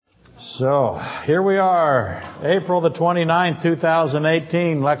So, here we are, April the 29th,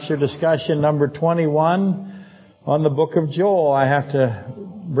 2018, lecture discussion number 21 on the book of Joel. I have to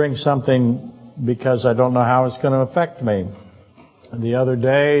bring something because I don't know how it's going to affect me. The other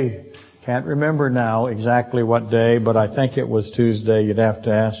day, can't remember now exactly what day, but I think it was Tuesday. You'd have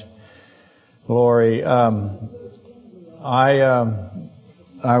to ask Lori.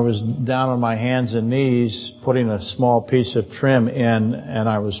 I was down on my hands and knees putting a small piece of trim in, and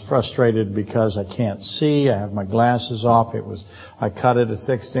I was frustrated because I can't see. I have my glasses off. I cut it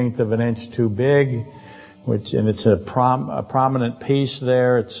 1/16 of an inch too big, and it's a prominent piece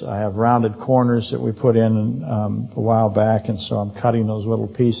there. I have rounded corners that we put in a while back, and so I'm cutting those little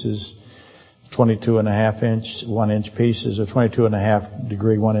pieces, 22.5 inch 1 inch pieces, or 22.5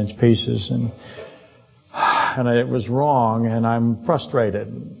 degree 1 inch pieces, and it was wrong, and I'm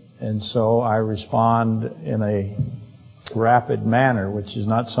frustrated. And so I respond in a rapid manner, which is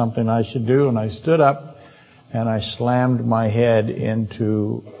not something I should do. And I stood up and I slammed my head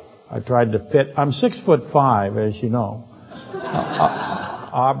I tried to fit, I'm 6'5", as you know.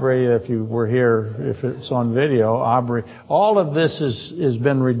 Aubrey, if you were here, if it's on video, Aubrey, all of this has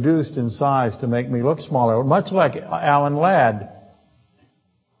been reduced in size to make me look smaller, much like Alan Ladd.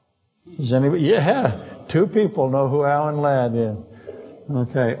 Is anybody? Yeah. 2 people know who Alan Ladd is.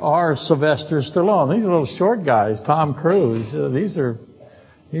 Okay. Or Sylvester Stallone. These are little short guys. Tom Cruise. These are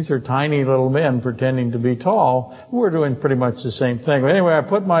tiny little men pretending to be tall. We're doing pretty much the same thing. But anyway, I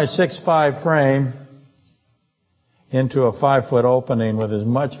put my 6'5" frame into a 5-foot opening with as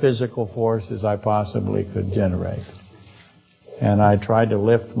much physical force as I possibly could generate. And I tried to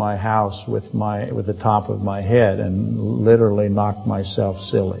lift my house with the top of my head and literally knocked myself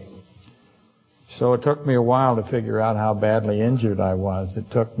silly. So it took me a while to figure out how badly injured I was. It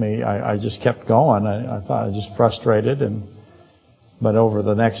took me, I just kept going. I thought I was just frustrated. But over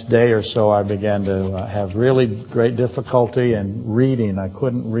the next day or so, I began to have really great difficulty in reading. I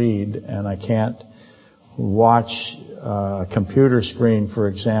couldn't read, and I can't watch a computer screen, for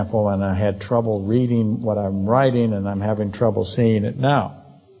example, and I had trouble reading what I'm writing, and I'm having trouble seeing it now.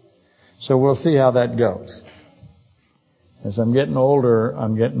 So we'll see how that goes. As I'm getting older,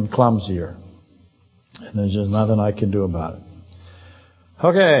 I'm getting clumsier. And there's just nothing I can do about it.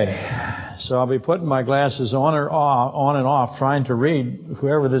 Okay, so I'll be putting my glasses on and off, trying to read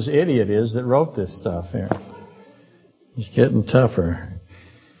whoever this idiot is that wrote this stuff here. It's getting tougher.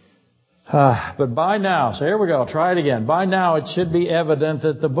 But by now, so here we go, try it again. By now it should be evident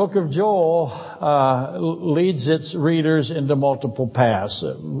that the book of Joel leads its readers into multiple paths.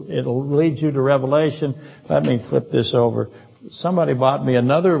 It'll lead you to Revelation. Let me flip this over. Somebody bought me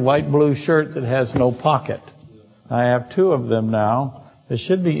another white blue shirt that has no pocket. I have 2 of them now. It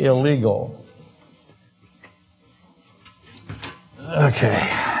should be illegal. Okay.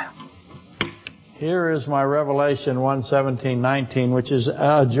 Here is my Revelation 1:17-19, which is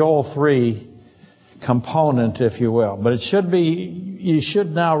a Joel 3 component, if you will. But you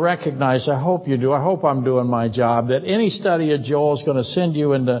should now recognize, I hope you do, I hope I'm doing my job, that any study of Joel is going to send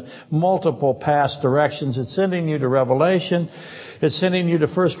you into multiple past directions. It's sending you to Revelation. It's sending you to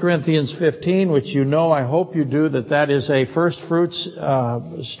 1 Corinthians 15, which you know, I hope you do, that is a first fruits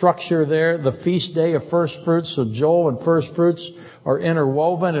structure there, the feast day of first fruits. So Joel and first fruits are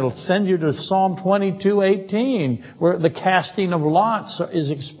interwoven. It'll send you to Psalm 22:18, where the casting of lots is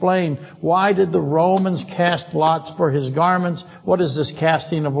explained. Why did the Romans cast lots for his garments? What is this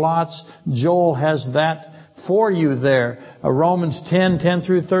casting of lots? Joel has that for you there. Romans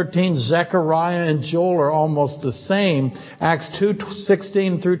 10:10-13, Zechariah and Joel are almost the same. Acts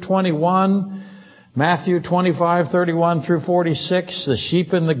 2:16-21, Matthew 25:31-46, the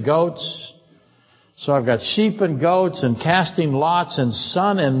sheep and the goats. So I've got sheep and goats and casting lots and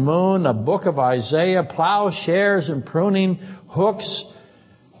sun and moon, a book of Isaiah, plowshares and pruning hooks.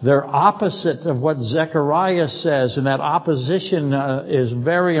 They're opposite of what Zechariah says, and that opposition is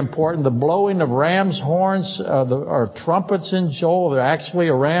very important. The blowing of ram's horns are trumpets in Joel. They're actually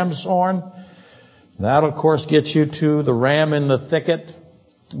a ram's horn. That, of course, gets you to the ram in the thicket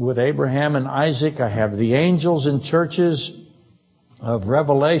with Abraham and Isaac. I have the angels and churches of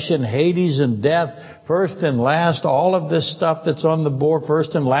Revelation, Hades and death, first and last, all of this stuff that's on the board.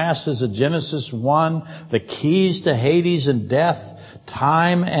 First and last is a Genesis 1, the keys to Hades and death,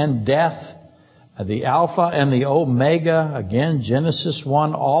 time and death, the Alpha and the Omega, again, Genesis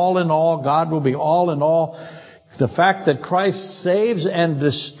 1, all in all, God will be all in all. The fact that Christ saves and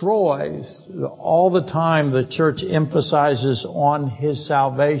destroys, all the time the church emphasizes on His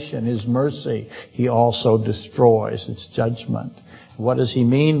salvation, His mercy. He also destroys. It's judgment. What does He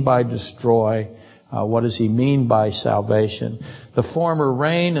mean by destroy? What does he mean by salvation? The former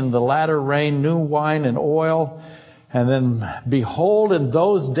rain and the latter rain, new wine and oil. And then, behold, in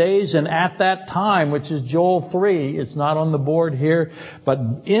those days and at that time, which is Joel 3. It's not on the board here. But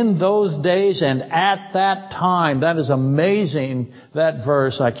in those days and at that time. That is amazing, that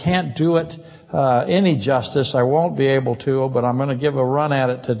verse. I can't do it any justice. I won't be able to, but I'm going to give a run at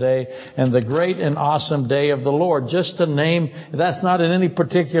it today. And the great and awesome day of the Lord. Just to name, that's not in any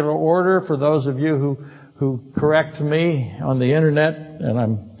particular order for those of you who correct me on the internet. And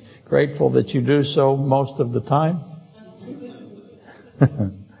I'm grateful that you do so most of the time.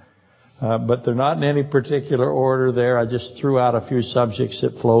 But they're not in any particular order there. I just threw out a few subjects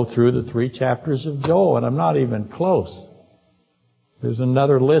that flow through the 3 chapters of Joel, and I'm not even close. There's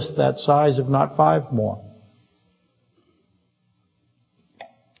another list that size, if not 5 more.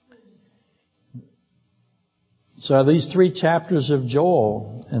 So these 3 chapters of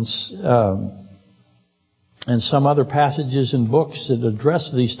Joel and some other passages in books that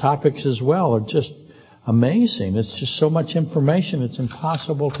address these topics as well are just amazing. It's just so much information. It's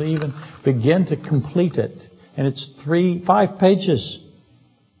impossible to even begin to complete it. And it's 5 pages.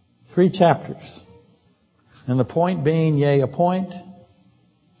 3 chapters. And the point being, yea, a point.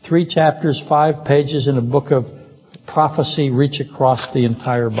 3 chapters, 5 pages in a book of prophecy reach across the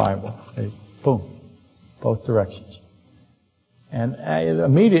entire Bible. Okay. Boom. Both directions. And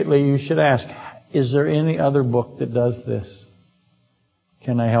immediately you should ask, is there any other book that does this?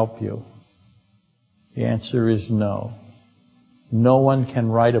 Can I help you? The answer is no. No one can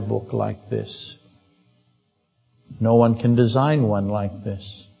write a book like this. No one can design one like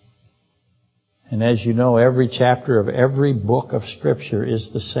this. And as you know, every chapter of every book of Scripture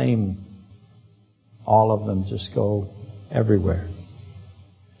is the same. All of them just go everywhere.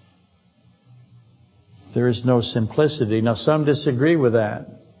 There is no simplicity. Now, some disagree with that.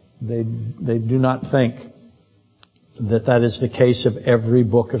 They do not think that that is the case of every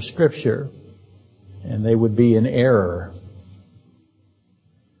book of Scripture. And they would be in error.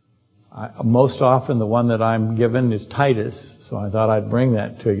 Most often the one that I'm given is Titus, so I thought I'd bring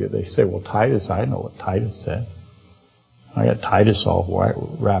that to you. They say, well, Titus, I know what Titus said. I got Titus all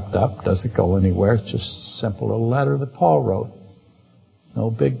wrapped up. Doesn't go anywhere. It's just a simple little letter that Paul wrote. No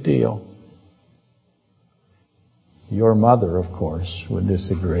big deal. Your mother, of course, would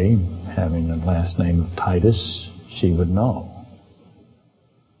disagree. Having the last name of Titus, she would know.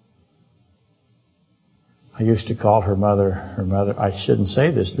 I used to call her mother, I shouldn't say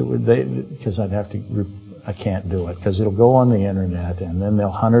this, because I can't do it, because it'll go on the internet, and then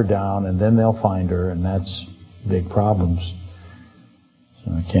they'll hunt her down, and then they'll find her, and that's big problems.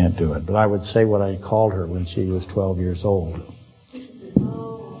 So I can't do it. But I would say what I called her when she was 12 years old.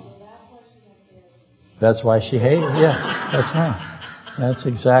 That's why she hated it. Yeah, that's right. That's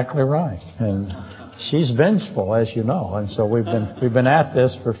exactly right. And she's vengeful, as you know, and so we've been at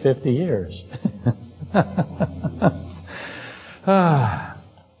this for 50 years.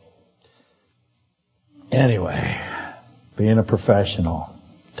 Anyway, being a professional.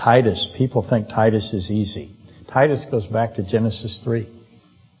 Titus, people think Titus is easy. Titus goes back to Genesis 3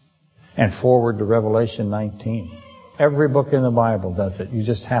 and forward to Revelation 19. Every book in the Bible does it. You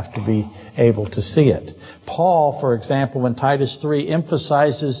just have to be able to see it. Paul, for example, in Titus 3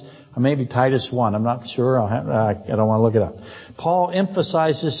 emphasizes, maybe Titus 1, I'm not sure, I don't want to look it up. Paul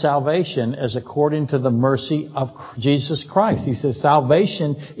emphasizes salvation as according to the mercy of Jesus Christ. He says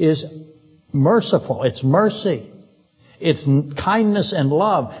salvation is merciful. It's mercy. It's kindness and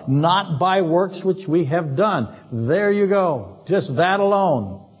love, not by works which we have done. There you go. Just that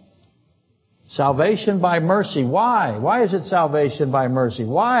alone. Salvation by mercy. Why? Why is it salvation by mercy?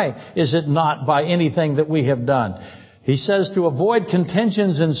 Why is it not by anything that we have done? He says to avoid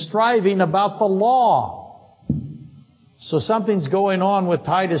contentions and striving about the law. So something's going on with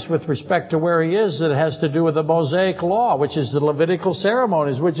Titus with respect to where he is that has to do with the Mosaic law, which is the Levitical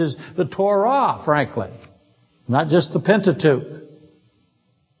ceremonies, which is the Torah, frankly. Not just the Pentateuch.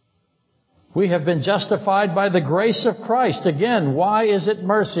 We have been justified by the grace of Christ. Again, why is it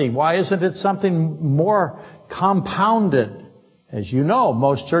mercy? Why isn't it something more compounded? As you know,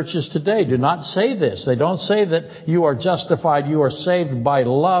 most churches today do not say this. They don't say that you are justified, you are saved by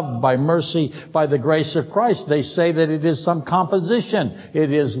love, by mercy, by the grace of Christ. They say that it is some composition.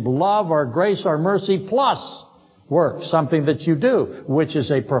 It is love or grace or mercy plus work, something that you do, which is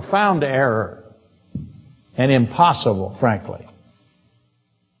a profound error and impossible, frankly.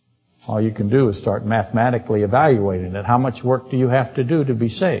 All you can do is start mathematically evaluating it. How much work do you have to do to be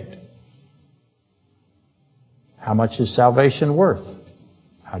saved? How much is salvation worth?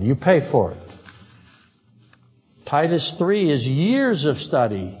 How do you pay for it? Titus 3 is years of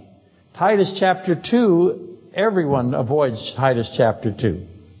study. Titus chapter 2, everyone avoids Titus chapter 2.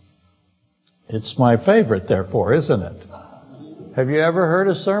 It's my favorite, therefore, isn't it? Have you ever heard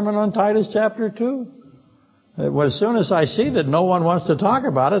a sermon on Titus chapter 2? Well, as soon as I see that no one wants to talk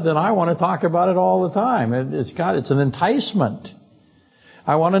about it, then I want to talk about it all the time. It's an enticement.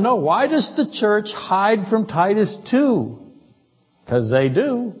 I want to know, why does the church hide from Titus 2? Because they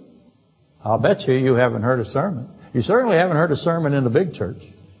do. I'll bet you haven't heard a sermon. You certainly haven't heard a sermon in the big church.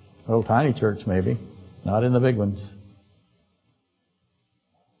 A little tiny church maybe. Not in the big ones.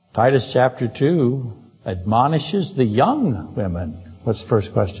 Titus chapter 2 admonishes the young women. What's the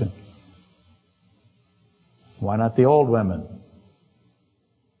first question? Why not the old women?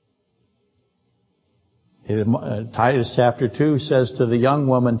 Titus chapter 2 says to the young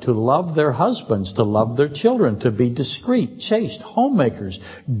woman to love their husbands, to love their children, to be discreet, chaste, homemakers,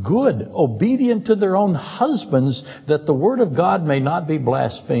 good, obedient to their own husbands, that the word of God may not be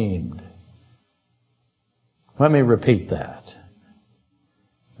blasphemed. Let me repeat that.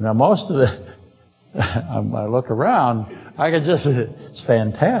 Now most of I look around, it's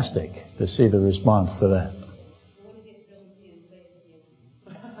fantastic to see the response to that.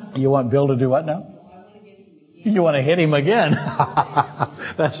 You want Bill to do what now? You want to hit him again?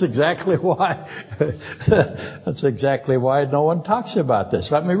 That's exactly why. That's exactly why no one talks about this.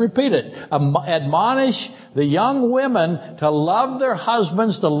 Let me repeat it. Admonish the young women to love their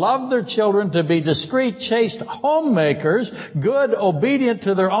husbands, to love their children, to be discreet, chaste, homemakers, good, obedient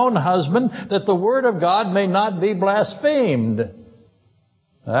to their own husband, that the word of God may not be blasphemed.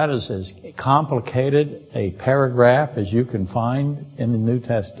 That is as complicated a paragraph as you can find in the New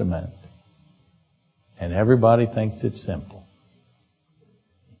Testament. And everybody thinks it's simple.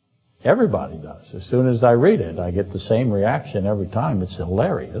 Everybody does. As soon as I read it, I get the same reaction every time. It's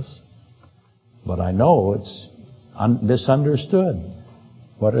hilarious. But I know it's misunderstood.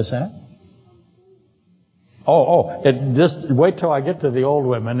 What is that? Just wait till I get to the old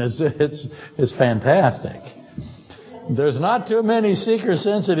women. It's fantastic. There's not too many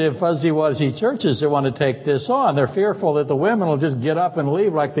seeker-sensitive, fuzzy-wuzzy churches that want to take this on. They're fearful that the women will just get up and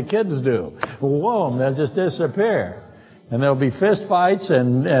leave like the kids do. Boom, they'll just disappear. And there'll be fist fights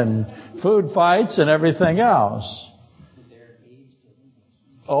and food fights and everything else. Is there an age difference?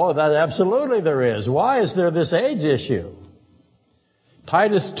 Oh, absolutely there is. Why is there this age issue?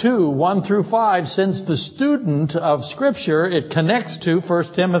 Titus 2, 1 through 5, since the student of Scripture, it connects to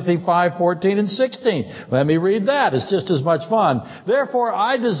 1 Timothy 5, 14 and 16. Let me read that. It's just as much fun. Therefore,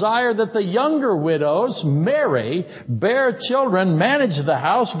 I desire that the younger widows marry, bear children, manage the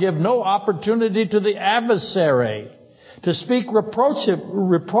house, give no opportunity to the adversary, to speak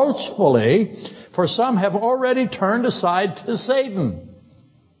reproachfully, for some have already turned aside to Satan.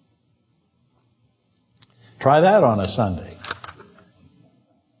 Try that on a Sunday.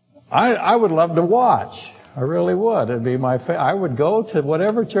 I would love to watch. I really would. It'd be I would go to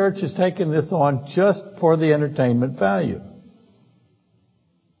whatever church is taking this on just for the entertainment value.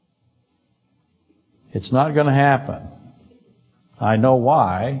 It's not going to happen. I know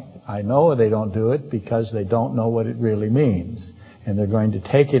why. I know they don't do it because they don't know what it really means. And they're going to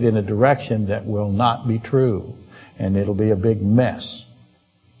take it in a direction that will not be true. And it'll be a big mess.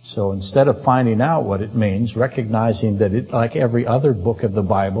 So instead of finding out what it means, recognizing that it, like every other book of the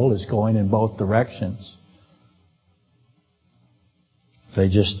Bible, is going in both directions, they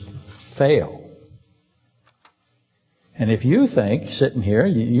just fail. And if you think, sitting here,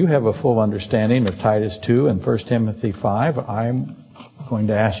 you have a full understanding of Titus 2 and 1 Timothy 5, I'm going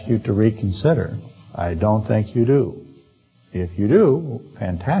to ask you to reconsider. I don't think you do. If you do,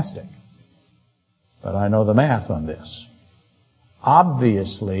 fantastic. But I know the math on this.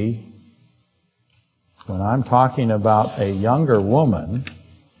 Obviously, when I'm talking about a younger woman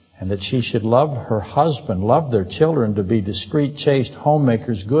and that she should love her husband, love their children, to be discreet, chaste,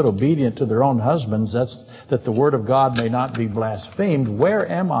 homemakers, good, obedient to their own husbands, that's that the word of God may not be blasphemed, where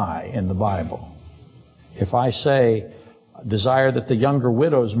am I in the Bible? If I say, desire that the younger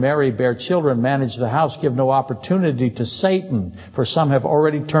widows marry, bear children, manage the house, give no opportunity to Satan, for some have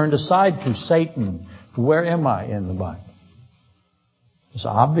already turned aside to Satan, where am I in the Bible? It's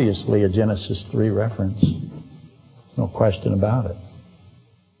obviously a Genesis 3 reference. No question about it.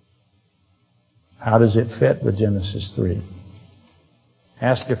 How does it fit with Genesis 3?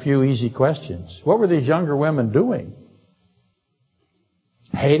 Ask a few easy questions. What were these younger women doing?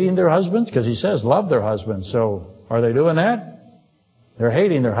 Hating their husbands? Because he says love their husbands. So are they doing that? They're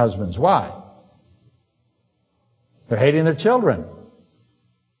hating their husbands. Why? They're hating their children.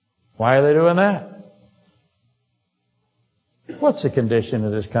 Why are they doing that? What's the condition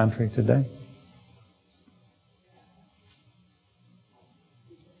of this country today?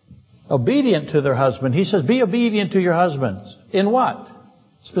 Obedient to their husband. He says, be obedient to your husbands. In what?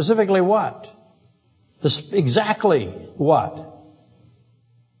 Specifically what? Exactly what?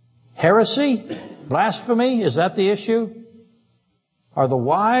 Heresy? Blasphemy? Is that the issue? Are the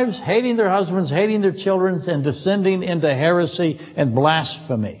wives hating their husbands, hating their children, and descending into heresy and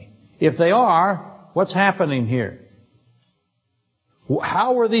blasphemy? If they are, what's happening here?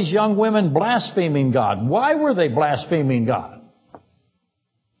 How were these young women blaspheming God? Why were they blaspheming God?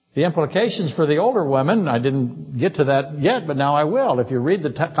 The implications for the older women, I didn't get to that yet, but now I will. If you read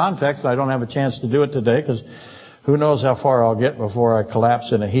the context, I don't have a chance to do it today because who knows how far I'll get before I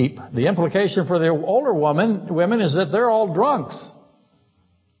collapse in a heap. The implication for the older women is that they're all drunks.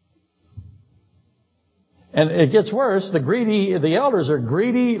 And it gets worse. The elders are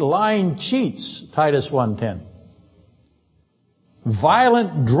greedy, lying cheats, Titus 1:10.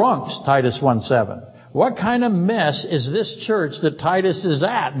 Violent drunks, Titus 1:7. What kind of mess is this church that Titus is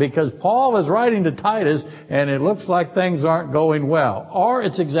at? Because Paul is writing to Titus and it looks like things aren't going well. Or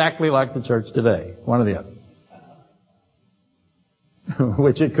it's exactly like the church today. One or the other.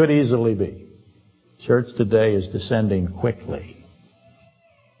 Which it could easily be. Church today is descending quickly.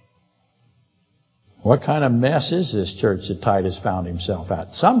 What kind of mess is this church that Titus found himself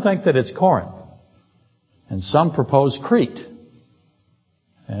at? Some think that it's Corinth. And some propose Crete.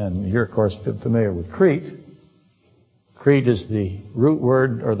 And you're, of course, familiar with Crete. Crete is the root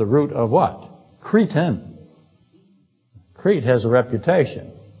word, or the root of what? Cretan. Crete has a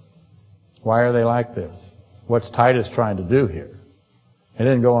reputation. Why are they like this? What's Titus trying to do here? It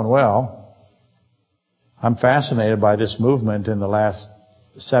isn't going well. I'm fascinated by this movement in the last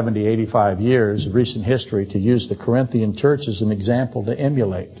 70, 85 years of recent history to use the Corinthian church as an example to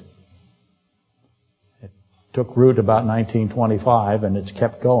emulate. It took root about 1925 and it's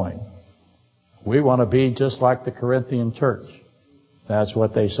kept going. We want to be just like the Corinthian church. That's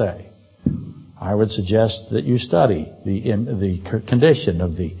what they say. I would suggest that you study the condition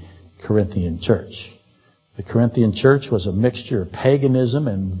of the Corinthian church. The Corinthian church was a mixture of paganism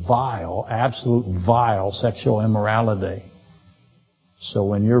and vile, absolute vile sexual immorality. So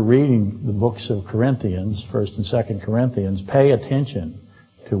when you're reading the books of Corinthians, 1st and 2nd Corinthians, pay attention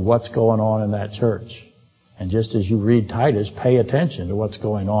to what's going on in that church. And just as you read Titus, pay attention to what's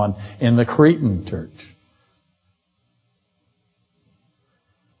going on in the Cretan church.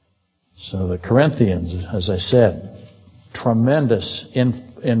 So the Corinthians, as I said, tremendous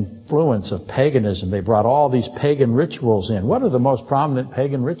influence of paganism. They brought all these pagan rituals in. What are the most prominent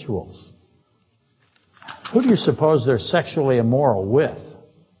pagan rituals? Who do you suppose they're sexually immoral with?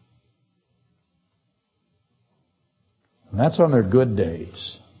 And that's on their good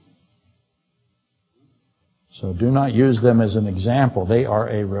days. So do not use them as an example. They are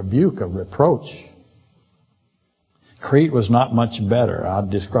a rebuke, a reproach. Crete was not much better. I'd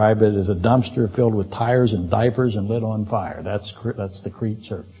describe it as a dumpster filled with tires and diapers and lit on fire. That's the Crete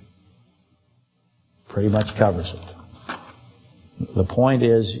church. Pretty much covers it. The point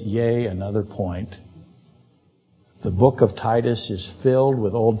is, yea, another point. The book of Titus is filled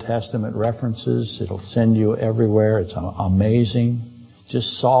with Old Testament references. It'll send you everywhere. It's amazing.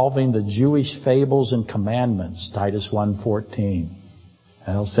 Just solving the Jewish fables and commandments, Titus 1:14.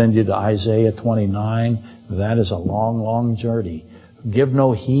 And it'll send you to Isaiah 29. That is a long, long journey. Give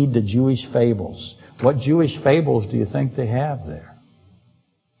no heed to Jewish fables. What Jewish fables do you think they have there?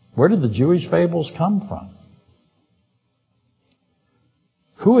 Where did the Jewish fables come from?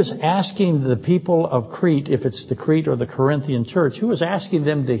 Who is asking the people of Crete, if it's the Crete or the Corinthian church, who is asking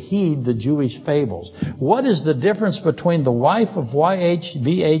them to heed the Jewish fables? What is the difference between the wife of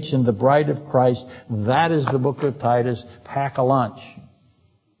YHVH and the bride of Christ? That is the book of Titus. Pack a lunch.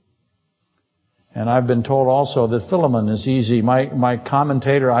 And I've been told also that Philemon is easy. My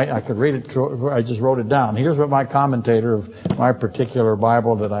commentator, I could read it, I just wrote it down. Here's what my commentator of my particular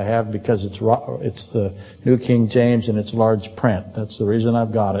Bible that I have, because it's the New King James and it's large print. That's the reason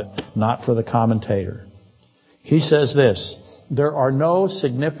I've got it, not for the commentator. He says this: there are no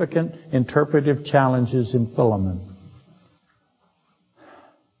significant interpretive challenges in Philemon.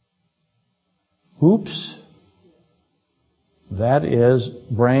 Oops. That is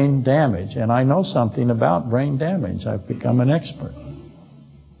brain damage. And I know something about brain damage. I've become an expert.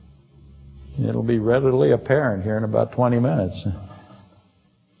 It'll be readily apparent here in about 20 minutes.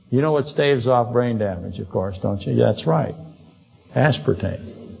 You know what staves off brain damage, of course, don't you? That's right.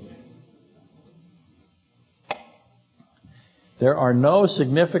 Aspartame. There are no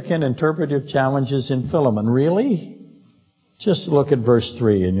significant interpretive challenges in Philemon. Really? Just look at verse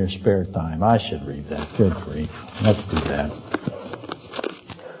 3 in your spare time. I should read that. Good grief. Let's do that.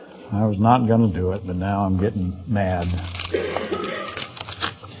 I was not going to do it, but now I'm getting mad.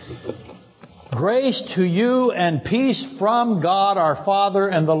 Grace to you and peace from God our Father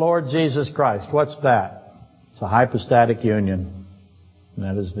and the Lord Jesus Christ. What's that? It's a hypostatic union. And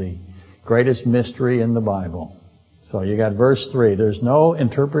that is the greatest mystery in the Bible. So you got verse 3. There's no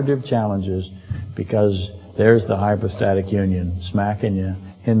interpretive challenges because there's the hypostatic union smacking you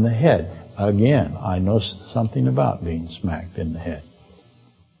in the head. Again, I know something about being smacked in the head.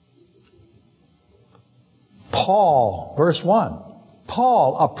 Paul, verse 1.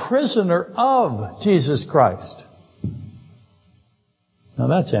 Paul, a prisoner of Jesus Christ. Now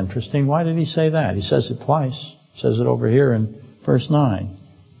that's interesting. Why did he say that? He says it twice. He says it over here in verse 9.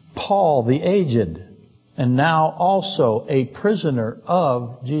 Paul, the aged, and now also a prisoner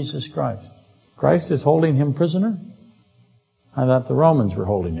of Jesus Christ. Christ is holding him prisoner? I thought the Romans were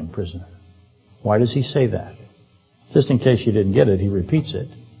holding him prisoner. Why does he say that? Just in case you didn't get it, he repeats it.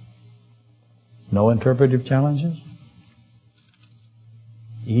 No interpretive challenges?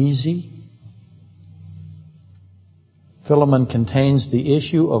 Easy. Philemon contains the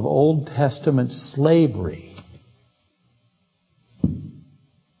issue of Old Testament slavery,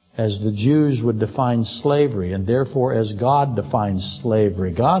 as the Jews would define slavery, and therefore as God defines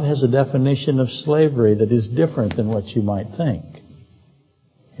slavery. God has a definition of slavery that is different than what you might think.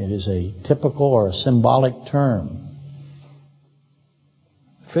 It is a typical or a symbolic term.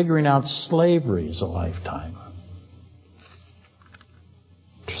 Figuring out slavery is a lifetime.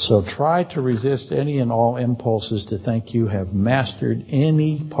 So try to resist any and all impulses to think you have mastered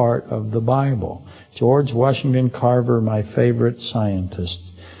any part of the Bible. George Washington Carver, my favorite scientist,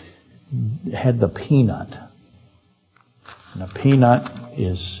 had the peanut. And a peanut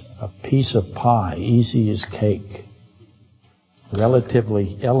is a piece of pie, easy as cake.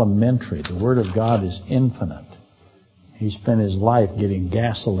 Relatively elementary. The Word of God is infinite. He spent his life getting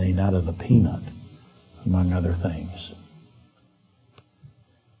gasoline out of the peanut, among other things.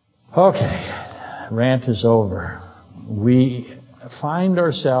 Okay, rant is over. We find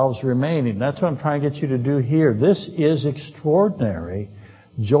ourselves remaining. That's what I'm trying to get you to do here. This is extraordinary.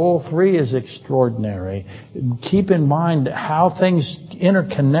 Joel 3 is extraordinary. Keep in mind how things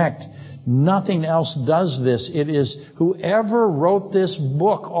interconnect. Nothing else does this. It is whoever wrote this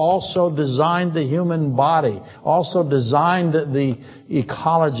book also designed the human body, also designed the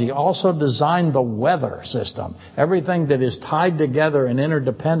ecology, also designed the weather system. Everything that is tied together and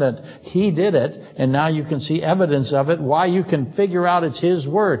interdependent, he did it, and now you can see evidence of it. Why you can figure out it's his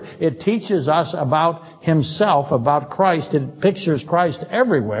word. It teaches us about himself, about Christ. It pictures Christ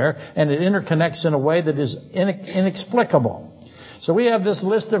everywhere, and it interconnects in a way that is inexplicable. So we have this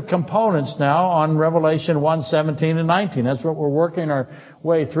list of components now on Revelation 1, 17 and 19. That's what we're working our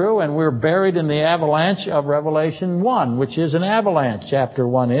way through, and we're buried in the avalanche of Revelation 1, which is an avalanche. Chapter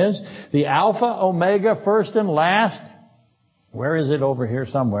 1 is the Alpha, Omega, first and last. Where is it? Over here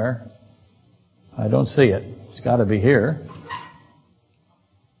somewhere. I don't see it. It's got to be here.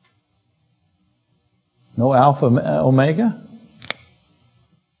 No Alpha, Omega?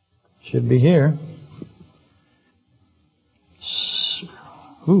 Should be here.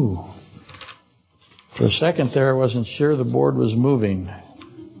 Ooh. For a second there, I wasn't sure the board was moving.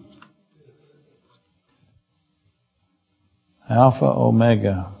 Alpha,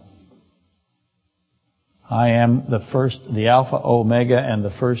 Omega. I am the first, the Alpha, Omega, and the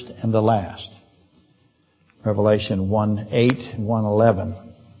first and the last. Revelation 1:8, 1:11.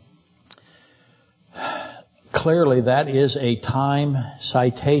 Clearly, that is a time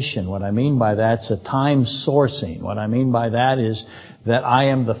citation. What I mean by that is a time sourcing. What I mean by that is that I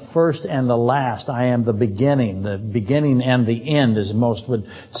am the first and the last. I am the beginning and the end, as most would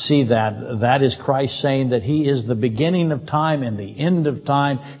see that. That is Christ saying that He is the beginning of time and the end of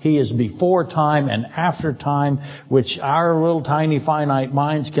time. He is before time and after time, which our little tiny finite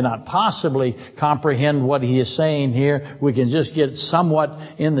minds cannot possibly comprehend what He is saying here. We can just get somewhat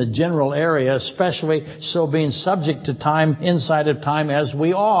in the general area, especially so being subject to time, inside of time as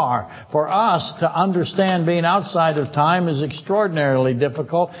we are. For us to understand being outside of time is extraordinary.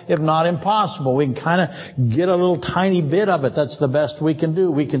 Difficult, if not impossible. We can kind of get a little tiny bit of it. That's the best we can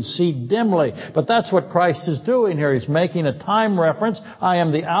do. We can see dimly. But that's what Christ is doing here. He's making a time reference. I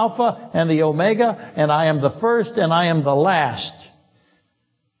am the Alpha and the Omega, and I am the first and I am the last.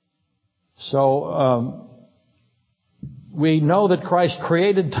 So, we know that Christ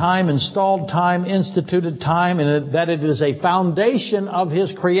created time, installed time, instituted time, and that it is a foundation of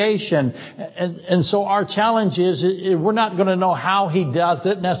His creation. And so our challenge is, we're not going to know how He does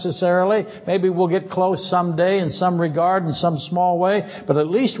it necessarily. Maybe we'll get close someday in some regard, in some small way, but at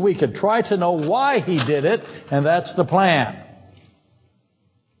least we could try to know why He did it, and that's the plan.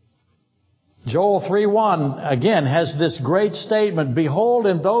 Joel 3:1 again has this great statement, behold,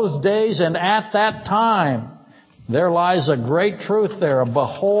 in those days and at that time, there lies a great truth there, a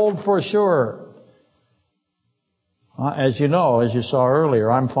behold for sure. As you know, as you saw earlier,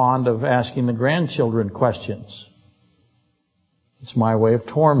 I'm fond of asking the grandchildren questions. It's my way of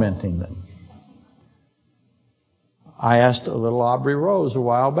tormenting them. I asked a little Aubrey Rose a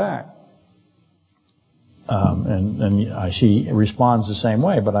while back. She responds the same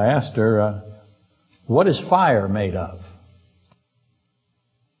way, but I asked her, what is fire made of?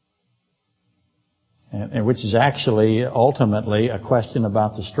 And which is actually ultimately a question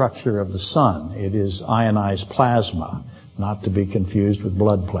about the structure of the sun. It is ionized plasma, not to be confused with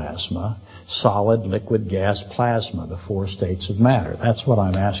blood plasma. Solid, liquid, gas, plasma, the 4 states of matter. That's what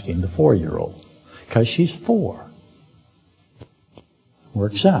I'm asking the 4-year-old. Because she's 4.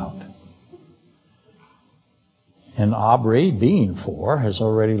 Works out. And Aubrey, being 4, has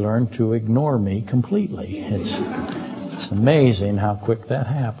already learned to ignore me completely. It's amazing how quick that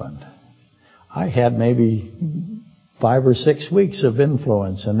happened. I had maybe 5 or 6 weeks of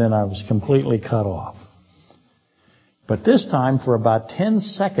influence, and then I was completely cut off. But this time for about 10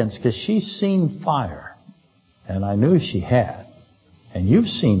 seconds, because she's seen fire, and I knew she had, and you've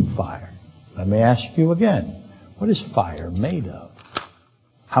seen fire. Let me ask you again, what is fire made of?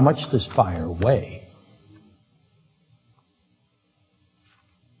 How much does fire weigh?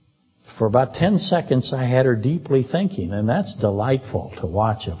 For about 10 seconds, I had her deeply thinking, and that's delightful to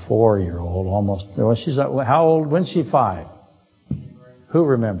watch a 4-year-old almost. Well, she's how old? When's she 5? Who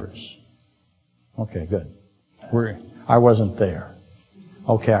remembers? Okay, good. I wasn't there.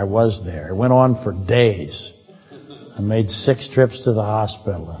 Okay, I was there. It went on for days. I made 6 trips to the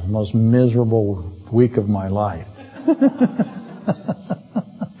hospital. The most miserable week of my life.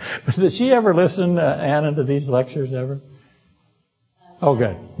 Did she ever listen, Anna, to these lectures ever? Oh,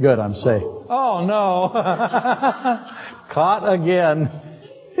 good. Good, I'm safe. Oh, no. Caught again.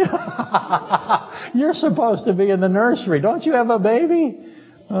 You're supposed to be in the nursery. Don't you have a baby?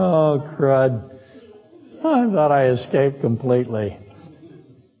 Oh, crud. I thought I escaped completely.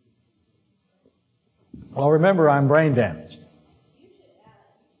 Well, remember, I'm brain damaged.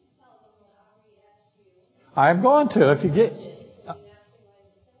 I'm going to. If you get...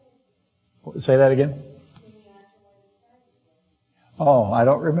 Say that again? Oh, I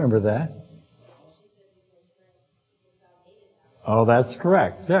don't remember that. Oh, that's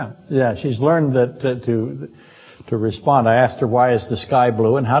correct. Yeah. She's learned that to respond. I asked her, why is the sky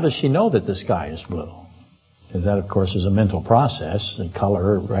blue? And how does she know that the sky is blue? Because that, of course, is a mental process. And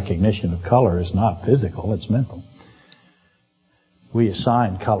color, recognition of color is not physical, it's mental. We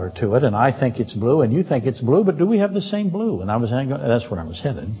assign color to it, and I think it's blue, and you think it's blue, but do we have the same blue? And that's where I was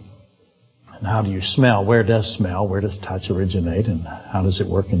headed. And how do you smell? Where does smell? Where does touch originate? And how does it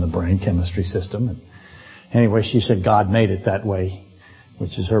work in the brain chemistry system? And anyway, she said God made it that way,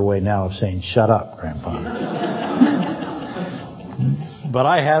 which is her way now of saying, shut up, Grandpa. But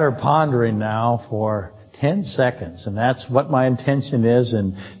I had her pondering now for 10 seconds, and that's what my intention is,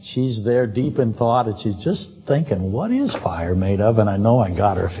 and she's there deep in thought, and she's just thinking, what is fire made of? And I know I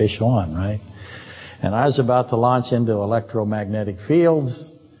got her fish on, right? And I was about to launch into electromagnetic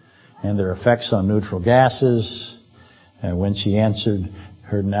fields and their effects on neutral gases, and when she answered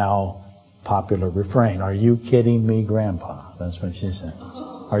her now popular refrain, are you kidding me, Grandpa? That's what she said.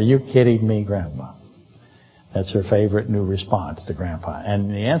 Are you kidding me, Grandpa? That's her favorite new response to Grandpa. And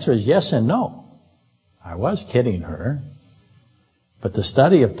the answer is yes and no. I was kidding her. But the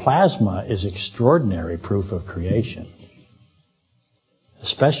study of plasma is extraordinary proof of creation.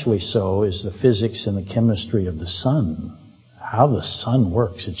 Especially so is the physics and the chemistry of the sun. How the sun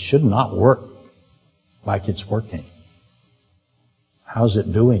works. It should not work like it's working. How's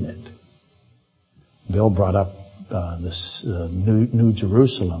it doing it? Bill brought up this New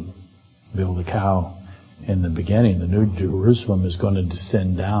Jerusalem. Bill the cow in the beginning. The New Jerusalem is going to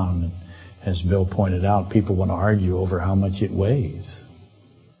descend down. And as Bill pointed out, people want to argue over how much it weighs.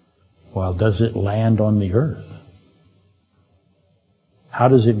 Well, does it land on the earth? How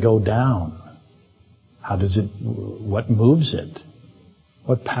does it go down? What moves it?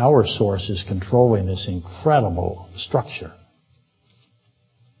 What power source is controlling this incredible structure?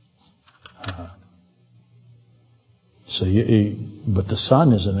 But the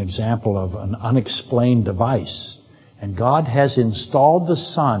sun is an example of an unexplained device. And God has installed the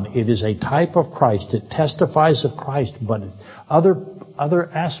sun. It is a type of Christ. It testifies of Christ. But other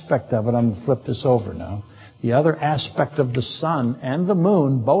aspect of it, I'm going to flip this over now. The other aspect of the sun and the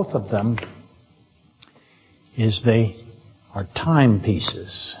moon, both of them, is they are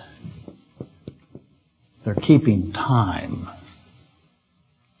timepieces. They're keeping time.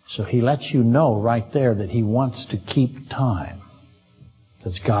 So He lets you know right there that He wants to keep time.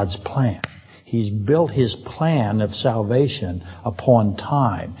 That's God's plan. He's built His plan of salvation upon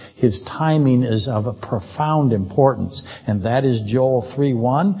time. His timing is of a profound importance. And that is Joel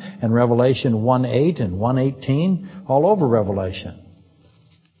 3:1 and Revelation 1:8 and 1:18, all over Revelation.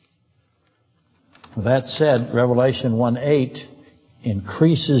 With that said, Revelation 1:8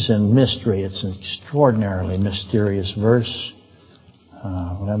 increases in mystery. It's an extraordinarily mysterious verse.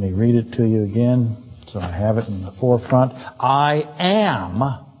 Let me read it to you again so I have it in the forefront. I am.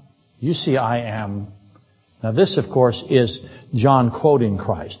 You see I am. Now this, of course, is John quoting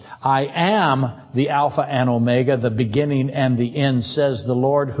Christ. I am the Alpha and Omega, the beginning and the end, says the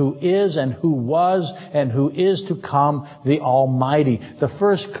Lord, who is and who was and who is to come, the Almighty. The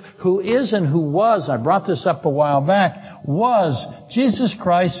first who is and who was, I brought this up a while back, was. Jesus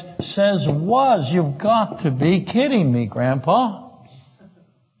Christ says was. You've got to be kidding me, Grandpa.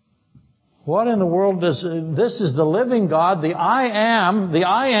 What in the world this is the living God, the I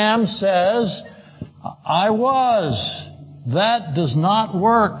am says, I was. That does not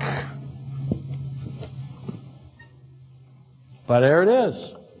work. But there it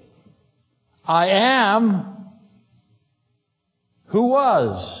is. I am who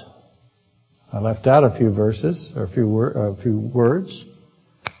was. I left out a few verses, or a few words.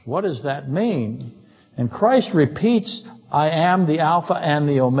 What does that mean? And Christ repeats, I am the Alpha and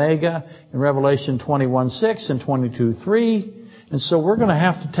the Omega in Revelation 21:6 and 22:3. And so we're going to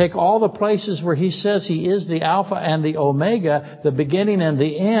have to take all the places where He says He is the Alpha and the Omega, the beginning and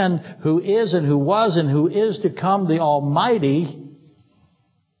the end, who is and who was and who is to come, the Almighty.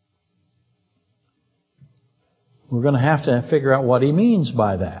 We're going to have to figure out what He means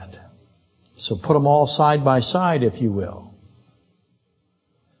by that. So put them all side by side, if you will.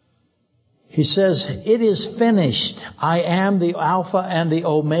 He says, it is finished. I am the Alpha and the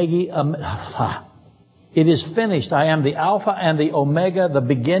Omega. It is finished. I am the Alpha and the Omega, the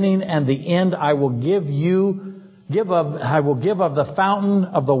beginning and the end. I will give of the fountain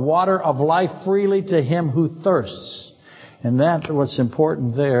of the water of life freely to him who thirsts. And that's what's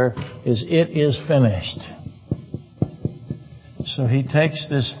important there is it is finished. So he takes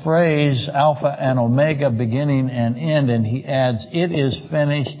this phrase, Alpha and Omega, beginning and end, and he adds, it is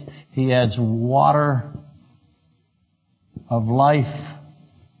finished. He adds water of life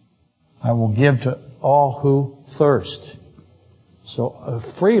I will give to all who thirst. So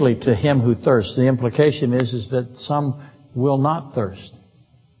freely to him who thirsts. The implication is that some will not thirst.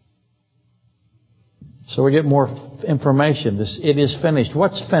 So we get more information. It is finished.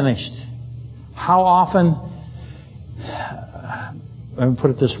 What's finished? How often? Let me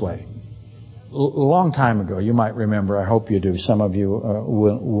put it this way. A long time ago, you might remember, I hope you do, some of you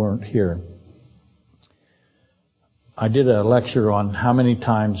weren't here. I did a lecture on how many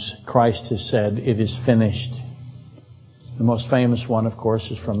times Christ has said, it is finished. The most famous one, of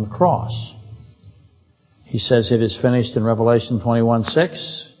course, is from the cross. He says it is finished in Revelation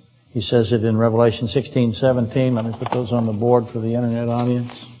 21:6. He says it in Revelation 16:17. Let me put those on the board for the internet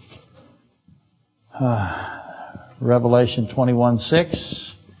audience. Revelation 21:6.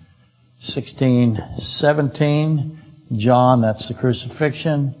 16:17, John, that's the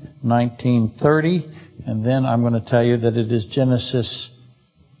crucifixion, 19:30, and then I'm going to tell you that it is Genesis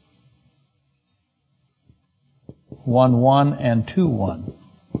 1:1 and 2:1.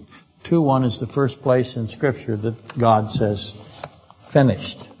 2:1 is the first place in Scripture that God says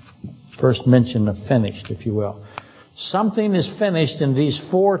finished. First mention of finished, if you will. Something is finished in these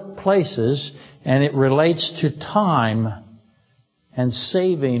four places, and it relates to time and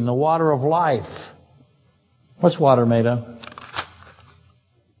saving, the water of life. What's water made of?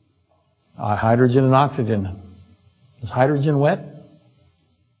 Hydrogen and oxygen. Is hydrogen wet?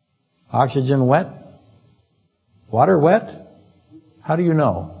 Oxygen wet? Water wet? How do you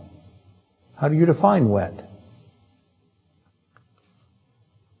know? How do you define wet?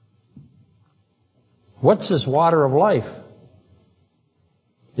 What's this water of life?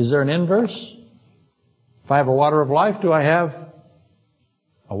 Is there an inverse? If I have a water of life, do I have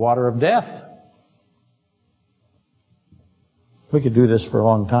a water of death? We could do this for a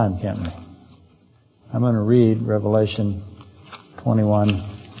long time, can't we? I'm going to read Revelation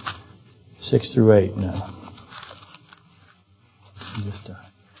 21:6-8 now.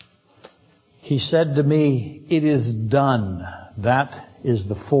 He said to me, it is done. That is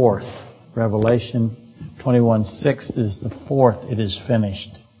the fourth. Revelation 21:6 is the fourth. It is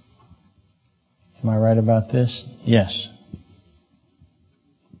finished. Am I right about this? Yes.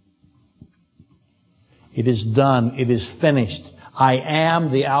 It is done. It is finished. I am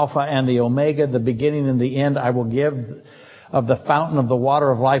the Alpha and the Omega, the beginning and the end. I will give of the fountain of the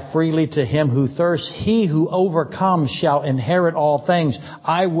water of life freely to him who thirsts. He who overcomes shall inherit all things.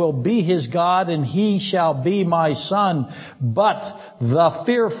 I will be his God, and he shall be my son. But the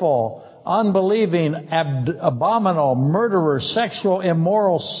fearful, unbelieving, abominable, murderers, sexual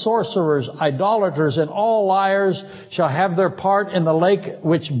immoral, sorcerers, idolaters, and all liars shall have their part in the lake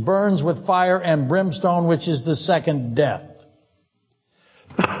which burns with fire and brimstone, which is the second death.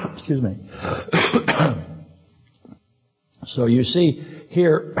 Excuse me. So you see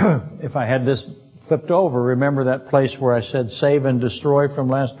here, if I had this flipped over, remember that place where I said save and destroy from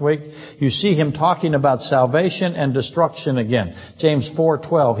last week? You see him talking about salvation and destruction again. James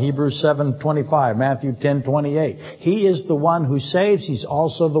 4:12, Hebrews 7:25, Matthew 10:28. He is the one who saves. He's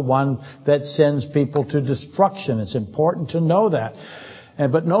also the one that sends people to destruction. It's important to know that.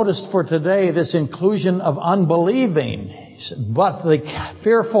 But notice for today this inclusion of unbelieving. But the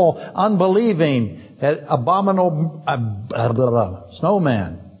fearful, unbelieving, abominable,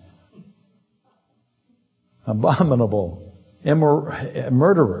 snowman, abominable,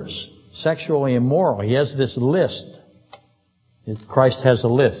 murderers, sexually immoral. He has this list. Christ has a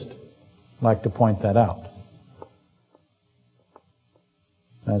list. I'd like to point that out.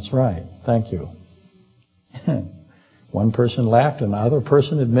 That's right. Thank you. One person laughed and the other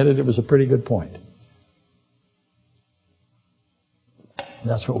person admitted it was a pretty good point.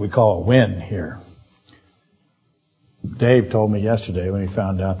 That's what we call a win here. Dave told me yesterday when he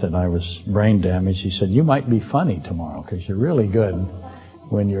found out that I was brain damaged, he said, you might be funny tomorrow because you're really good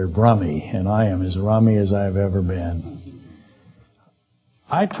when you're rummy, and I am as rummy as I've ever been.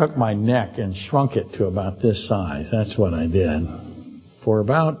 I took my neck and shrunk it to about this size. That's what I did. For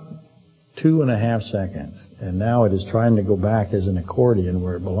about 2.5 seconds. And now it is trying to go back as an accordion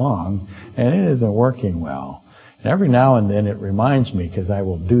where it belonged, and it isn't working well. And every now and then it reminds me, because I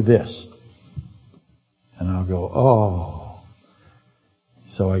will do this. And I'll go, oh.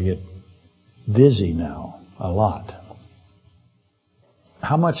 So I get dizzy now, a lot.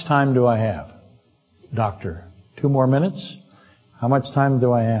 How much time do I have, doctor? 2 more minutes? How much time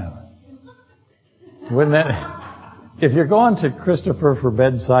do I have? Wouldn't that... If you're going to Christopher for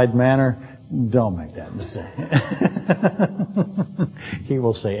bedside manner, don't make that mistake. He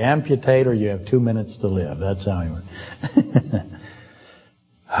will say, amputate or you have 2 minutes to live. That's how he would.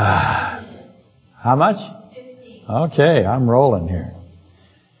 How much? 15. Okay, I'm rolling here.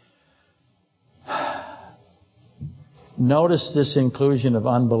 Notice this inclusion of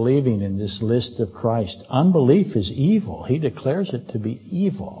unbelieving in this list of Christ. Unbelief is evil. He declares it to be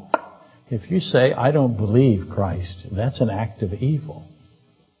evil. If you say, I don't believe Christ, that's an act of evil.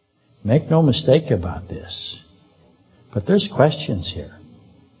 Make no mistake about this. But there's questions here.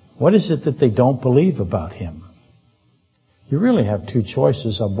 What is it that they don't believe about Him? You really have 2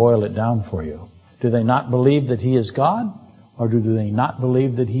 choices. I'll boil it down for you. Do they not believe that He is God? Or do they not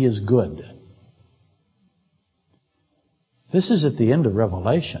believe that He is good? This is at the end of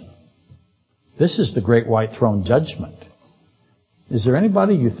Revelation. This is the great white throne judgment. Is there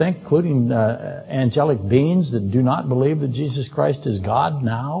anybody you think, including angelic beings, that do not believe that Jesus Christ is God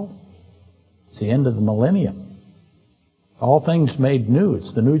now? It's the end of the millennium. All things made new.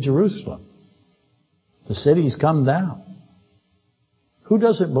 It's the New Jerusalem. The city's come down. Who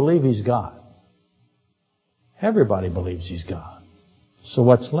doesn't believe He's God? Everybody believes He's God. So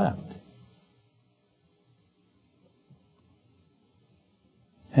what's left?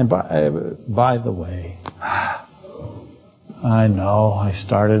 And by the way, I know I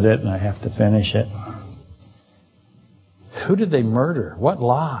started it and I have to finish it. Who did they murder? What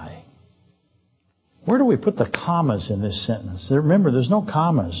lie? Where do we put the commas in this sentence? Remember, there's no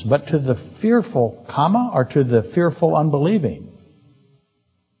commas. But to the fearful, comma, or to the fearful unbelieving?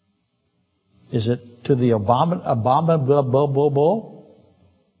 Is it to the abominable,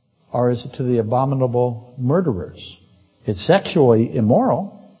 or is it to the abominable murderers? It's sexually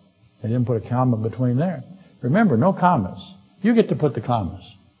immoral. They didn't put a comma between there. Remember, no commas. You get to put the commas.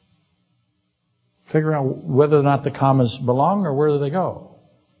 Figure out whether or not the commas belong or where do they go.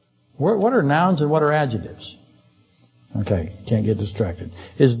 What are nouns and what are adjectives? Okay, can't get distracted.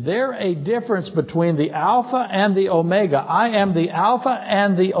 Is there a difference between the Alpha and the Omega? I am the Alpha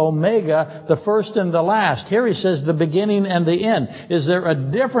and the Omega, the first and the last. Here he says the beginning and the end. Is there a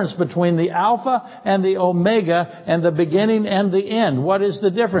difference between the Alpha and the Omega and the beginning and the end? What is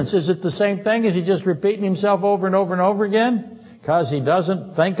the difference? Is it the same thing? Is he just repeating himself over and over and over again? Because he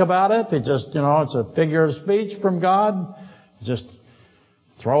doesn't think about it? It just, it's a figure of speech from God? Just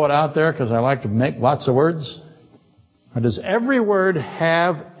throw it out there because I like to make lots of words? Or does every word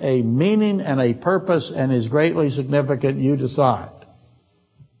have a meaning and a purpose and is greatly significant? You decide.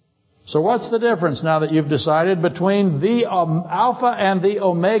 So what's the difference now that you've decided between the Alpha and the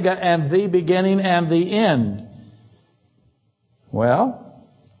Omega and the beginning and the end? Well,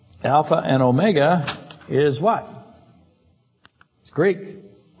 Alpha and Omega is what? It's Greek.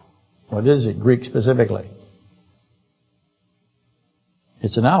 What is it, Greek specifically?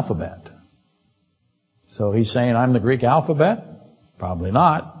 It's an alphabet. So he's saying, I'm the Greek alphabet? Probably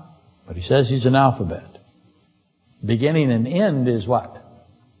not. But he says he's an alphabet. Beginning and end is what?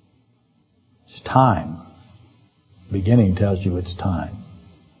 It's time. Beginning tells you it's time.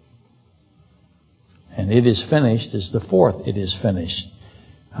 And it is finished is the fourth. It is finished.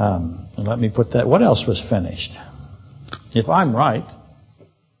 Let me put that. What else was finished? If I'm right,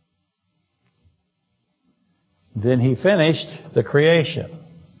 then he finished the creation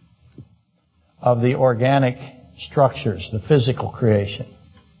of the organic structures, the physical creation.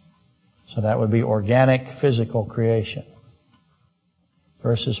 So that would be organic physical creation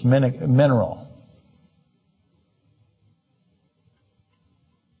versus mineral.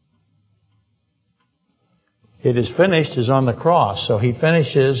 It is finished is on the cross. So he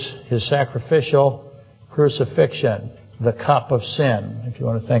finishes his sacrificial crucifixion, the cup of sin, if you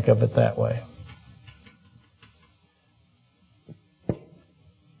want to think of it that way.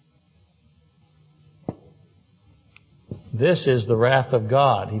 This is the wrath of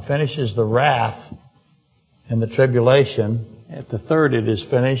God. He finishes the wrath and the tribulation. At the third it is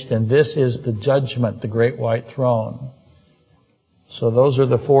finished, and this is the judgment, the great white throne. So those are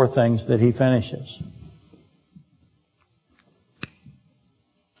the four things that he finishes.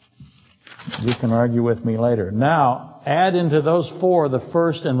 You can argue with me later. Now, add into those four the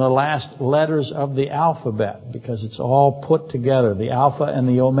first and the last letters of the alphabet, because it's all put together. The Alpha and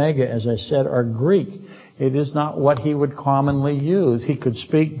the Omega, as I said, are Greek. It is not what he would commonly use. He could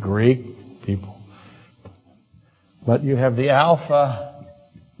speak Greek, people. But you have the Alpha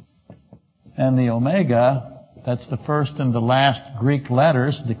and the Omega. That's the first and the last Greek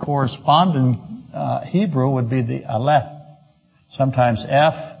letters. The corresponding Hebrew would be the Aleph. Sometimes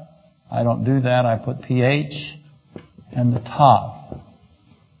F. I don't do that. I put PH and the Tav.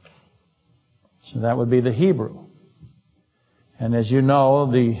 So that would be the Hebrew. And as you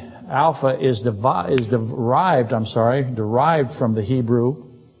know, the Alpha is derived from the Hebrew.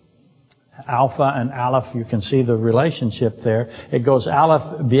 Alpha and Aleph, you can see the relationship there. It goes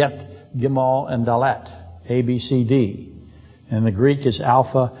Aleph, Bet, Gimel, and Dalet. A, B, C, D. And the Greek is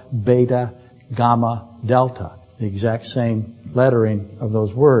Alpha, Beta, Gamma, Delta. The exact same lettering of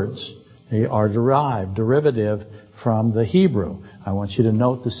those words. They are derivative from the Hebrew. I want you to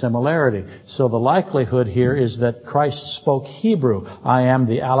note the similarity. So the likelihood here is that Christ spoke Hebrew. I am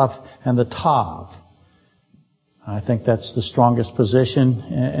the Aleph and the Tav. I think that's the strongest position,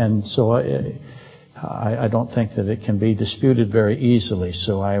 and so I don't think that it can be disputed very easily.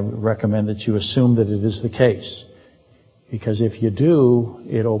 So I recommend that you assume that it is the case. Because if you do,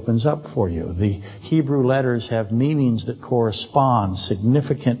 it opens up for you. The Hebrew letters have meanings that correspond,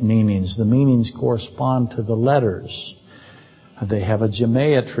 significant meanings. The meanings correspond to the letters. They have a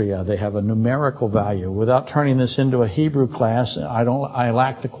gematria. They have a numerical value. Without turning this into a Hebrew class, I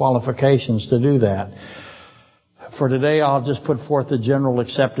lack the qualifications to do that. For today, I'll just put forth the general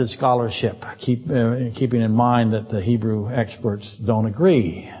accepted scholarship, keeping in mind that the Hebrew experts don't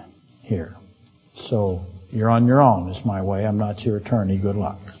agree here. So you're on your own, is my way. I'm not your attorney. Good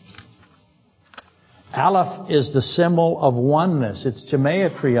luck. Aleph is the symbol of oneness. Its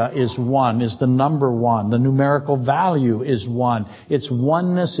gematria is one, is the number one. The numerical value is one. It's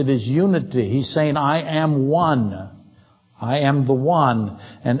oneness, it is unity. He's saying, I am one. I am the one.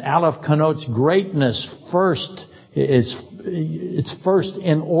 And Aleph connotes greatness first. It's first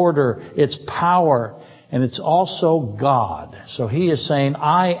in order. It's power. And it's also God. So he is saying,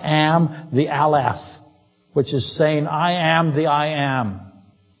 I am the Aleph, which is saying, I am the I am.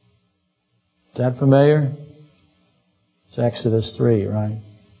 Is that familiar? It's Exodus 3, right?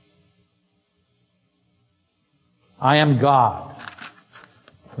 I am God.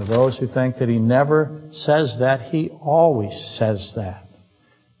 For those who think that he never says that, he always says that.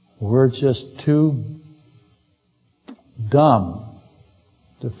 We're just too dumb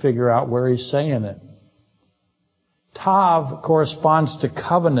to figure out where he's saying it. Tav corresponds to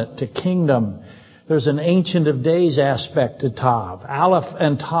covenant, to kingdom. There's an Ancient of Days aspect to Tav. Aleph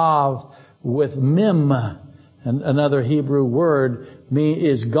and Tav with Mim, and another Hebrew word,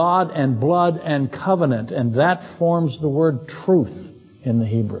 is God and blood and covenant. And that forms the word truth in the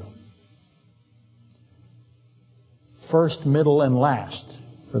Hebrew. First, middle, and last,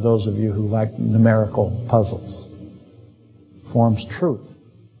 for those of you who like numerical puzzles, forms truth.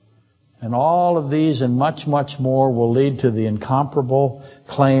 And all of these and much, much more will lead to the incomparable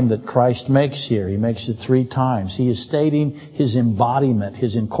claim that Christ makes here. He makes it 3 times. He is stating His embodiment,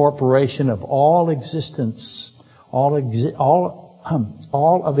 His incorporation of all existence, all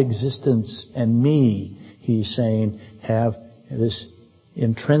of existence and me, He's saying, have this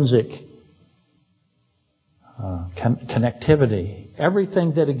intrinsic connectivity.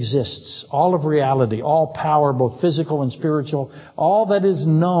 Everything that exists, all of reality, all power, both physical and spiritual, all that is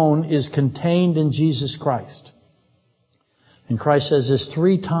known is contained in Jesus Christ. And Christ says this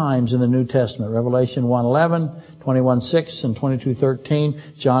 3 times in the New Testament. Revelation 1:11, 21:6, and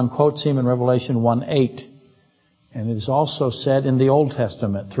 22:13. John quotes Him in Revelation 1:8. And it is also said in the Old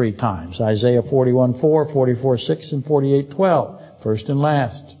Testament 3 times. Isaiah 41:4, 44:6, and 48:12. First and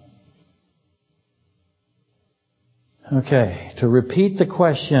last. Okay, to repeat the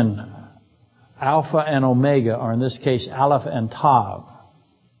question, Alpha and Omega, or in this case, Aleph and Tav.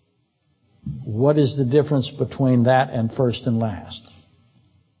 What is the difference between that and first and last?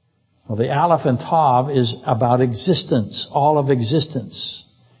 Well, the Aleph and Tav is about existence, all of existence.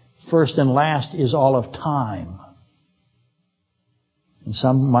 First and last is all of time. And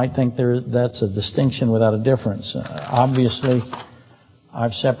some might think that's a distinction without a difference. Obviously,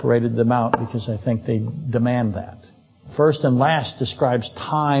 I've separated them out because I think they demand that. First and last describes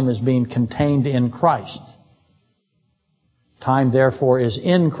time as being contained in Christ. Time, therefore, is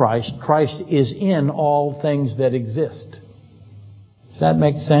in Christ. Christ is in all things that exist. Does that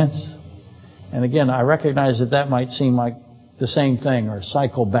make sense? And again, I recognize that might seem like the same thing or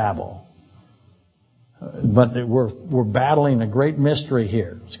psychobabble. But we're battling a great mystery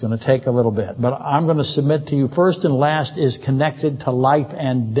here. It's going to take a little bit. But I'm going to submit to you, first and last is connected to life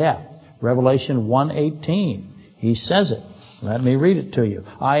and death. Revelation 1:18. He says it. Let me read it to you.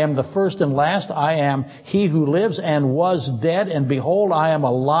 I am the first and last. I am He who lives and was dead. And behold, I am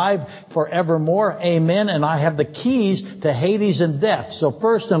alive forevermore. Amen. And I have the keys to Hades and death. So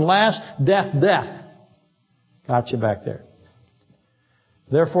first and last, death. Got you back there.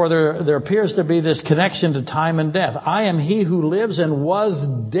 Therefore, there appears to be this connection to time and death. I am He who lives and was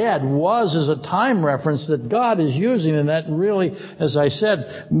dead. Was is a time reference that God is using, and that really, as I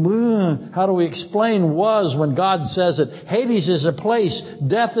said, how do we explain was when God says it? Hades is a place.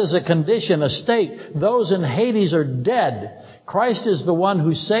 Death is a condition, a state. Those in Hades are dead. Christ is the one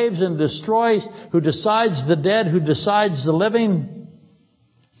who saves and destroys, who decides the dead, who decides the living.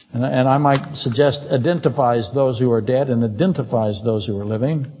 And I might suggest identifies those who are dead and identifies those who are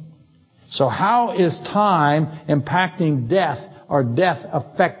living. So how is time impacting death or death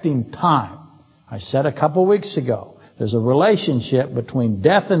affecting time? I said a couple weeks ago, there's a relationship between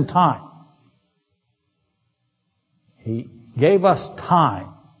death and time. He gave us time.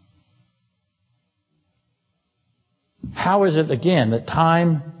 How is it, again, that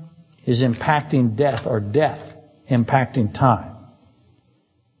time is impacting death or death impacting time?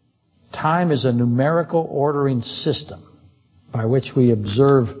 Time is a numerical ordering system by which we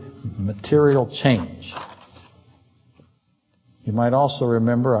observe material change. You might also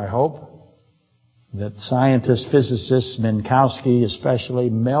remember, I hope, that scientists, physicists, Minkowski especially,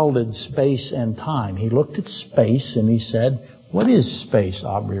 melded space and time. He looked at space and he said, what is space,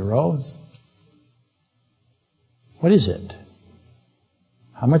 Aubrey Rose? What is it?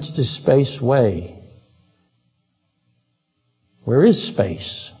 How much does space weigh? Where is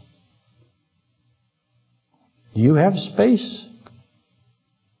space? Do you have space?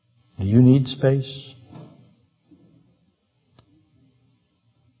 Do you need space?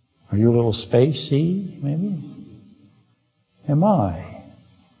 Are you a little spacey, maybe? Am I?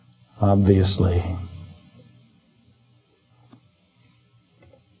 Obviously.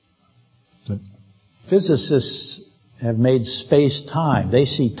 But physicists have made space-time. They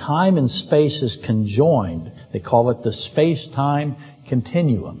see time and space as conjoined. They call it the space-time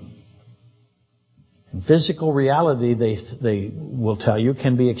continuum. And physical reality, they will tell you,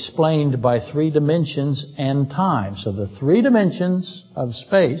 can be explained by 3 dimensions and time. So the 3 dimensions of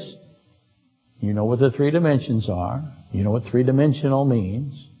space, you know what the 3 dimensions are. You know what 3-dimensional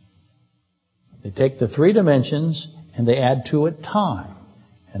means. They take the 3 dimensions and they add to it time.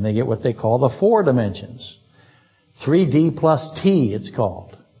 And they get what they call the 4 dimensions. 3D plus T, it's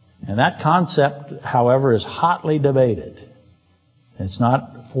called. And that concept, however, is hotly debated. It's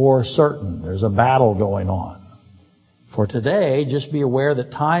not for certain. There's a battle going on. For today, just be aware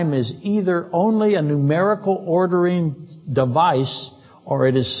that time is either only a numerical ordering device or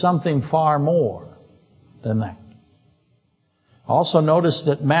it is something far more than that. Also notice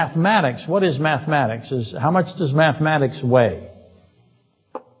that mathematics, what is mathematics? How much does mathematics weigh?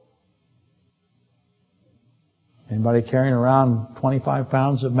 Anybody carrying around 25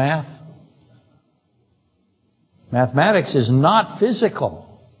 pounds of math? Mathematics is not physical.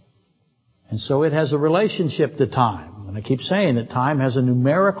 And so it has a relationship to time. And I keep saying that time has a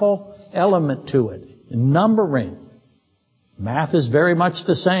numerical element to it. Numbering. Math is very much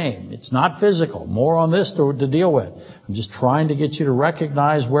the same. It's not physical. More on this to deal with. I'm just trying to get you to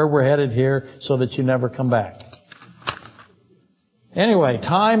recognize where we're headed here so that you never come back. Anyway,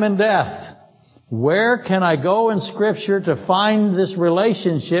 time and death. Where can I go in Scripture to find this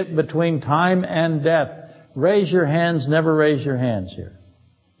relationship between time and death? Raise your hands, never raise your hands here.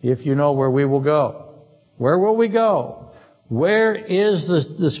 If you know where we will go. Where will we go? Where is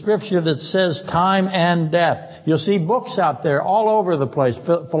the Scripture that says time and death? You'll see books out there all over the place.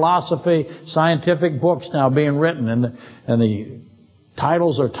 Philosophy, scientific books now being written. And the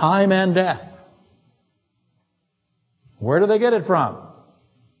titles are Time and Death. Where do they get it from?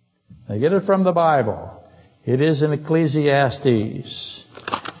 They get it from the Bible. It is in Ecclesiastes,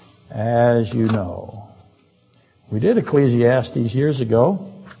 as you know. We did Ecclesiastes years ago.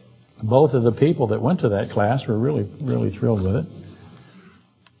 Both of the people that went to that class were really, really thrilled with it.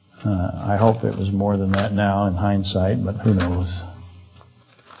 I hope it was more than that now in hindsight, but who knows.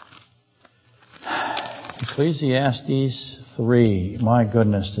 Ecclesiastes 3. My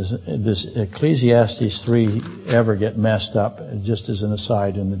goodness, does Ecclesiastes 3 ever get messed up, just as an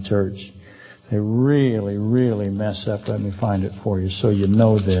aside in the church? They really, really mess up. Let me find it for you so you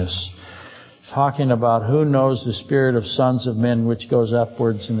know this. Talking about who knows the spirit of sons of men which goes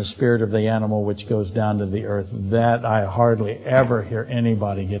upwards and the spirit of the animal which goes down to the earth. That I hardly ever hear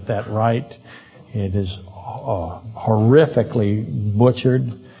anybody get that right. It is horrifically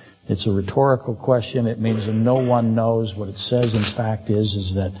butchered. It's a rhetorical question. It means that no one knows. What it says, in fact,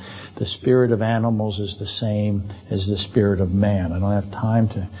 is that the spirit of animals is the same as the spirit of man. I don't have time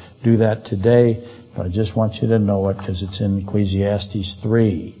to do that today, but I just want you to know it because it's in Ecclesiastes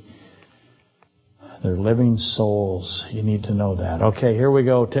 3. They're living souls. You need to know that. Okay, here we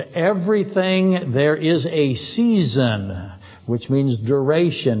go. To everything there is a season, which means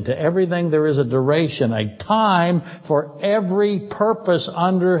duration. To everything there is a duration, a time for every purpose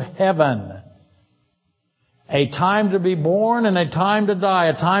under heaven. A time to be born and a time to die.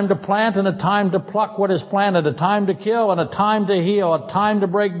 A time to plant and a time to pluck what is planted. A time to kill and a time to heal. A time to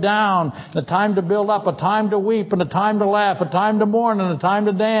break down. A time to build up. A time to weep and a time to laugh. A time to mourn and a time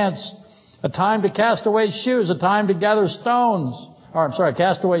to dance. A time to cast away shoes, a time to gather stones.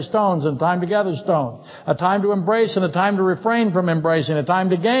 Cast away stones and a time to gather stones. A time to embrace and a time to refrain from embracing. A time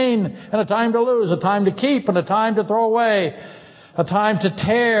to gain and a time to lose. A time to keep and a time to throw away. A time to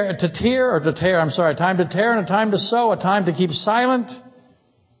tear and a time to sow. A time to keep silent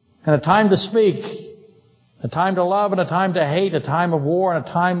and a time to speak. A time to love and a time to hate. A time of war and a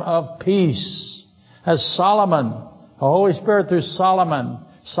time of peace. As Solomon, the Holy Spirit through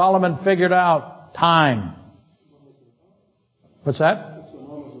Solomon figured out time. What's that?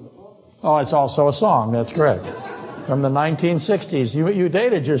 Oh, it's also a song. That's correct. From the 1960s. You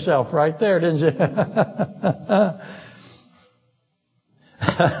dated yourself right there, didn't you?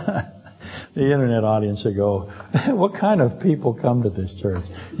 The internet audience will go, what kind of people come to this church?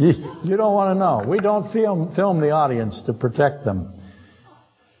 You don't want to know. We don't film the audience to protect them.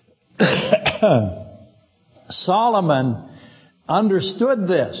 Solomon understood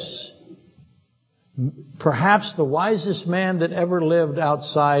this. Perhaps the wisest man that ever lived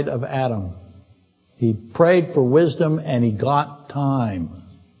outside of Adam. He prayed for wisdom and he got time.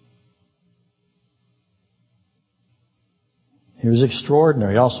 He was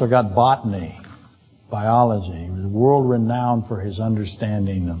extraordinary. He also got botany, biology. He was world renowned for his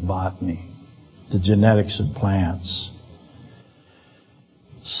understanding of botany, the genetics of plants.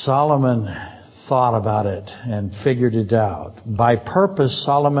 Solomon thought about it and figured it out. By purpose,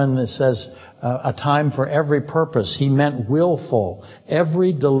 Solomon, it says, a time for every purpose. He meant willful,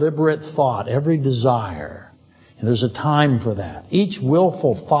 every deliberate thought, every desire. And there's a time for that. Each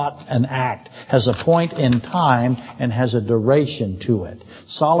willful thought and act has a point in time and has a duration to it.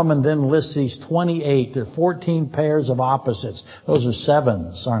 Solomon then lists these 28. There are 14 pairs of opposites. Those are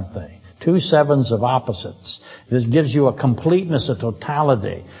sevens, aren't they? 2 sevens of opposites. This gives you a completeness, a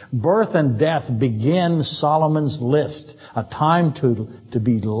totality. Birth and death begin Solomon's list. A time to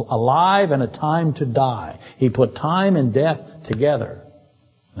be alive and a time to die. He put time and death together.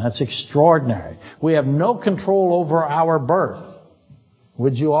 That's extraordinary. We have no control over our birth.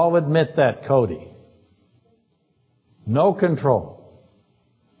 Would you all admit that, Cody? No control.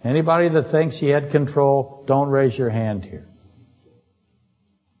 Anybody that thinks he had control, don't raise your hand here.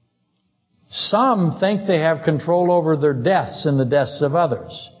 Some think they have control over their deaths and the deaths of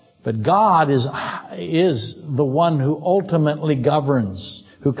others. But God is the one who ultimately governs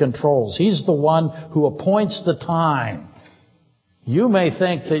who controls. He's the one who appoints the time. You may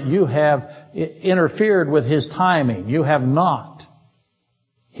think that you have interfered with His timing. You have not.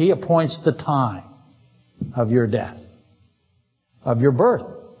 He appoints the time of your death, of your birth.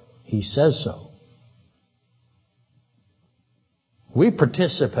 He says so. We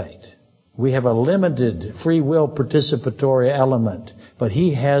participate. We have a limited free will participatory element, but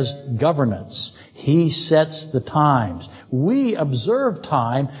He has governance. He sets the times. We observe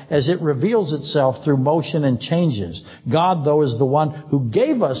time as it reveals itself through motion and changes. God, though, is the one who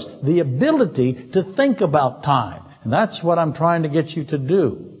gave us the ability to think about time. And that's what I'm trying to get you to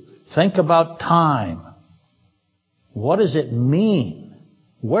do. Think about time. What does it mean?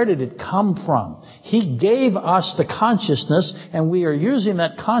 Where did it come from? He gave us the consciousness, and we are using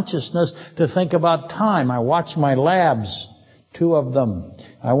that consciousness to think about time. I watch my labs, 2 of them.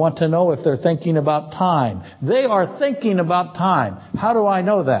 I want to know if they're thinking about time. They are thinking about time. How do I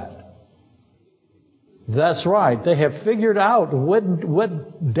know that? That's right. They have figured out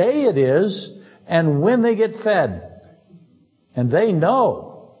what day it is and when they get fed. And they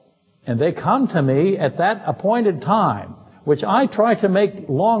know. And they come to me at that appointed time, which I try to make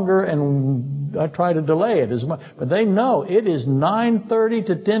longer and I try to delay it as much. But they know it is 9:30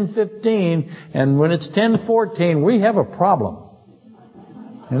 to 10:15, and when it's 10:14, we have a problem.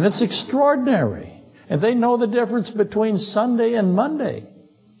 And it's extraordinary. And they know the difference between Sunday and Monday.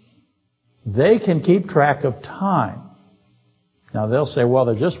 They can keep track of time. Now they'll say, well,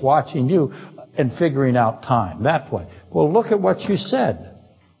 they're just watching you and figuring out time that way. Well, look at what you said.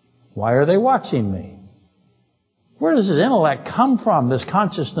 Why are they watching me? Where does this intellect come from, this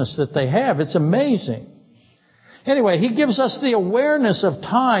consciousness that they have? It's amazing. Anyway, He gives us the awareness of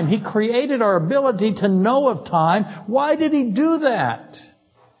time. He created our ability to know of time. Why did He do that?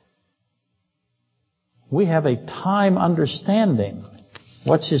 We have a time understanding.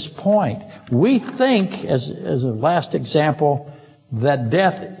 What's His point? We think, as a last example, that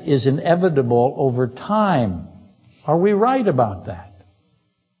death is inevitable over time. Are we right about that?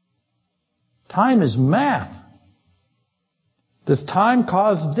 Time is math. Does time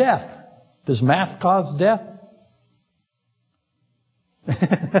cause death? Does math cause death?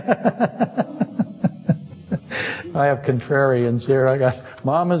 I have contrarians here. I got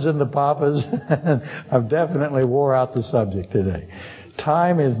mamas and the papas. I've definitely wore out the subject today.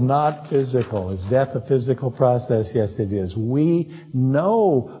 Time is not physical. Is death a physical process? Yes, it is. We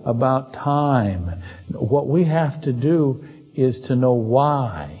know about time. What we have to do is to know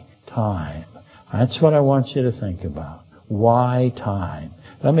why time. That's what I want you to think about. Why time?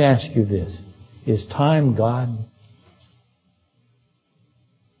 Let me ask you this. Is time God?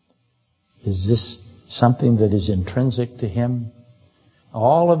 Is this something that is intrinsic to Him?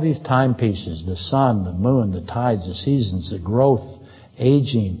 All of these timepieces, the sun, the moon, the tides, the seasons, the growth,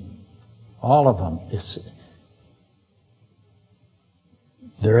 aging, all of them,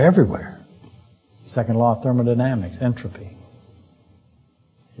 they're everywhere. Second law of thermodynamics, entropy.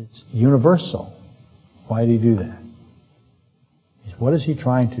 It's universal. Why did He do that? What is He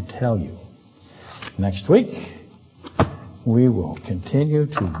trying to tell you? Next week, we will continue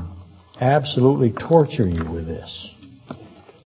to absolutely torture you with this.